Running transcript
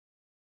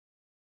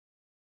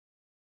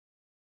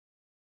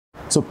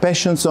So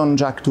patients on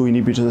JAK2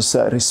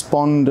 inhibitors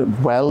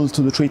respond well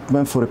to the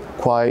treatment for a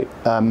quite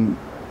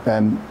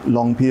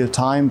long period of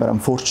time, but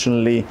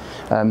unfortunately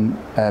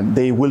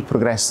they will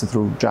progress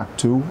through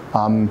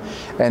JAK2,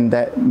 and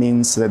that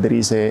means that there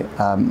is a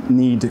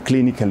need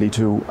clinically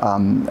to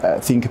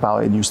think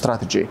about a new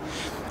strategy.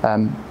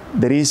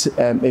 There is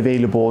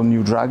available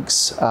new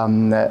drugs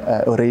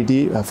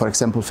already, for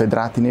example,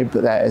 Fedratinib,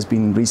 that has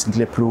been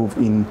recently approved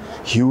in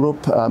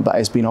Europe, but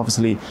has been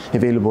obviously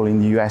available in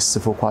the US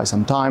for quite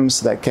some time,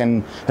 so that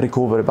can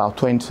recover about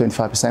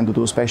 20–25% of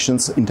those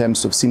patients in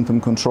terms of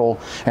symptom control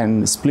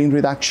and spleen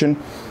reduction.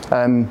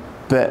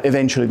 But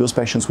eventually those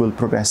patients will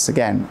progress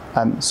again.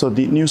 So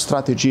the new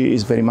strategy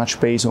is very much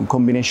based on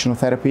combination of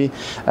therapy,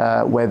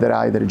 whether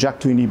either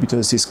JAK2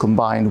 inhibitors is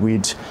combined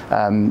with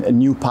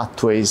new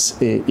pathways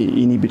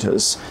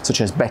inhibitors,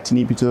 such as BET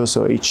inhibitors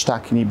or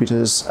HTAC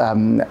inhibitors,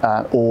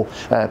 or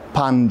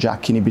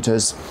pan-JAK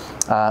inhibitors,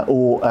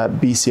 or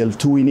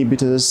BCL2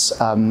 inhibitors,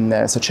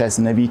 such as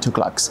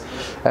navitoclax.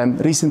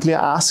 Recently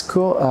at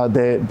ASCO,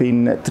 there have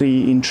been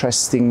 3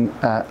 interesting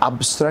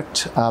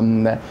abstracts.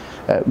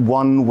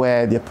 One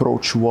where the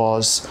approach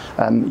was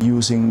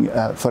using,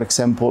 for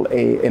example,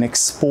 an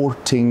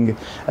exporting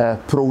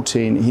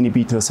protein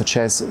inhibitor such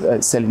as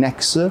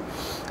Selinexor.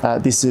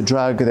 This is a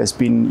drug that's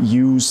been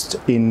used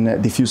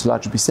in diffuse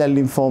large B-cell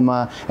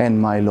lymphoma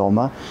and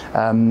myeloma,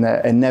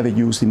 and never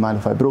used in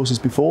myelofibrosis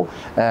before.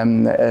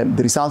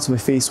 The results of a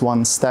phase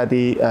 1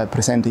 study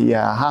presented here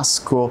at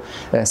ASCO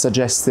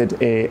suggested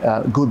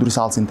good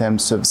results in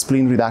terms of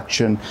spleen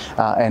reduction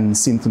and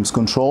symptoms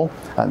control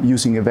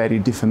using a very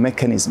different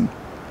mechanism.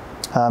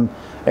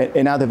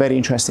 Another very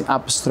interesting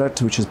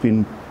abstract which has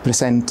been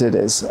presented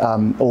as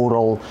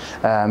oral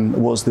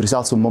was the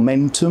results of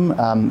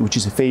Momentum, which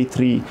is a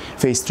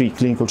phase 3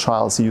 clinical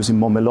trials using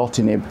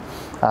Momelotinib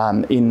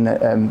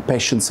in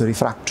patients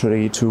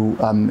refractory to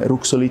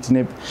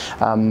Ruxolitinib.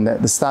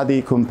 The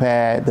study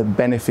compared the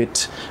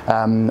benefit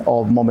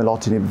of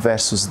Momelotinib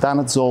versus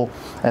Danazol,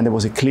 and there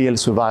was a clear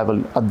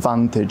survival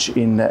advantage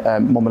in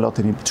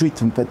Momelotinib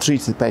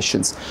treated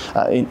patients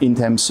in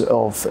terms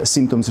of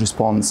symptoms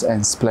response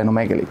and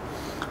splenomegaly.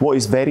 What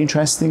is very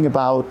interesting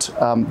about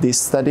this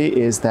study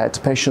is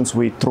that patients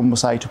with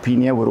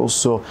thrombocytopenia were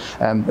also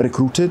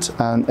recruited,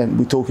 and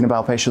we're talking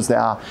about patients that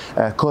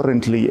are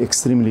currently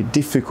extremely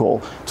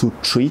difficult to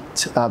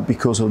treat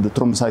because of the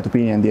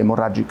thrombocytopenia and the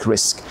hemorrhagic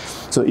risk.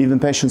 So even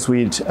patients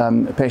with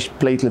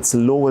platelets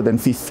lower than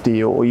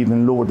 50 or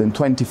even lower than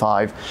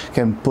 25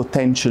 can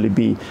potentially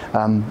be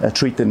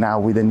treated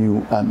now with a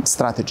new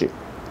strategy.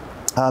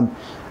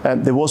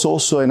 There was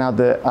also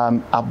another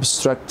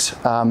abstract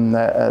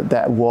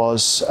that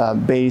was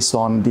based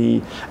on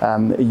the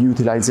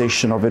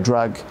utilization of a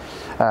drug,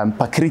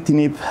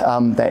 Pacritinib,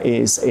 that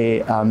is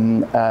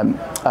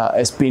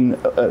has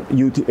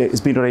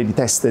been already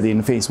tested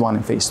in phase 1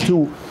 and phase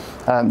 2.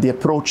 The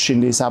approach in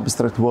this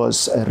abstract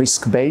was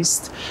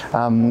risk-based,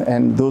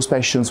 and those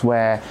patients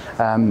were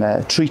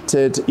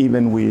treated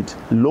even with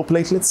low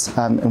platelets,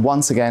 and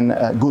once again,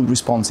 a good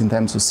response in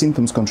terms of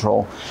symptoms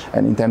control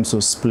and in terms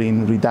of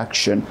spleen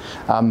reduction,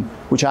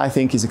 which I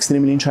think is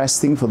extremely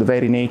interesting for the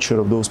very nature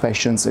of those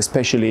patients,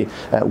 especially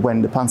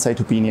when the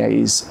pancytopenia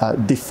is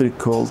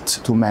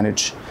difficult to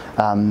manage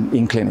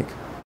in clinic.